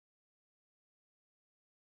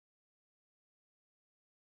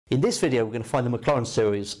In this video, we're going to find the Maclaurin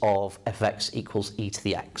series of f of x equals e to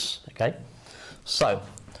the x. Okay, so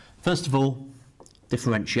first of all,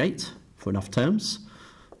 differentiate for enough terms.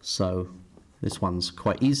 So this one's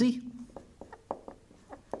quite easy.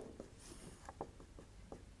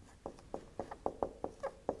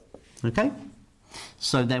 Okay,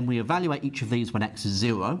 so then we evaluate each of these when x is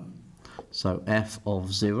 0. So f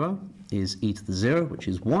of 0 is e to the 0, which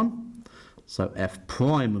is 1. So f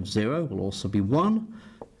prime of 0 will also be 1.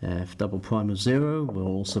 F double prime of 0 will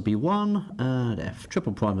also be 1. And f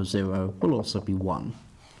triple prime of 0 will also be 1.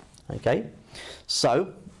 Okay,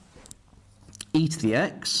 so e to the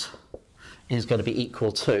x is going to be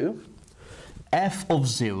equal to f of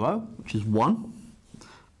 0, which is 1,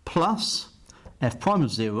 plus f prime of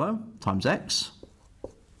 0 times x,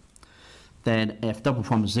 then f double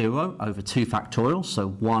prime of 0 over 2 factorial, so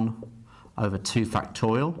 1 over 2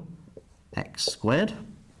 factorial x squared,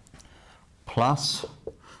 plus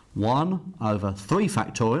 1 over 3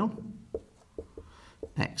 factorial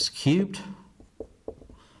x cubed,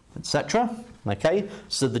 etc. Okay,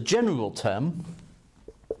 so the general term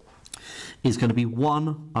is going to be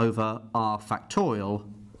 1 over r factorial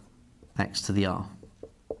x to the r.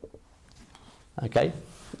 Okay,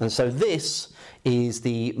 and so this is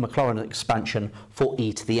the Maclaurin expansion for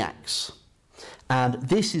e to the x. And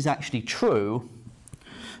this is actually true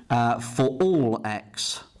for all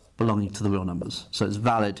x belonging to the real numbers. So it's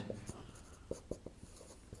valid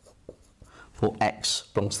for x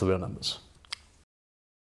belongs to the real numbers.